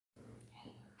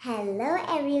Hello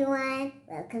everyone,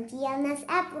 welcome to Yalina's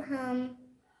Apple Home.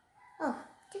 Oh,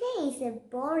 today is a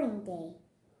boring day.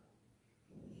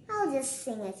 I'll just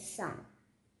sing a song.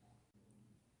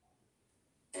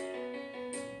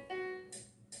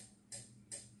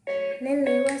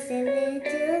 Lilly was a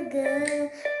little girl,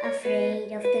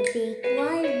 afraid of the big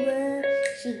wide world.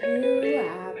 She grew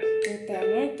up within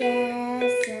her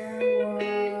castle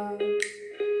wall.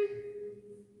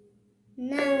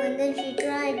 Now and then she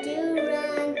tried to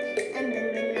run, and then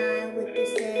the night with the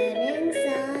setting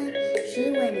sun, she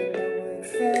went in the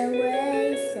woods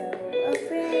away, so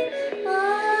afraid,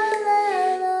 all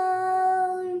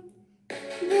alone.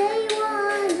 They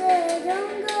wandered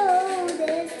on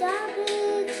golden dark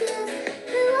riches,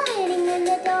 hiding in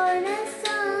the darkness,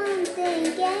 something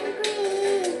and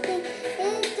creeping.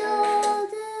 It told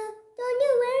her, don't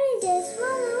you worry, just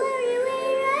follow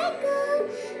where I go.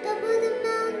 Top of the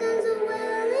mountains of well,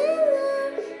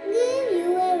 give you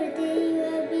everything you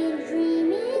have been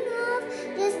dreaming of.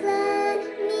 Just let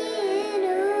me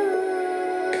know.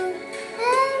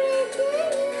 Everything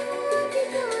you want is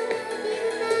gonna be a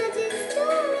magic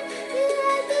story. You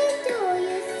have been told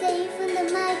you're safe when the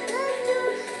mic comes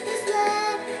through. Just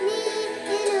let me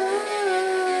know.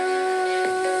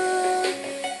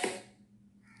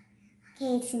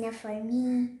 Okay, it's enough for me.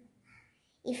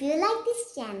 If you like this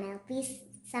channel, please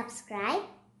subscribe.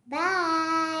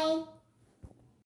 Bye!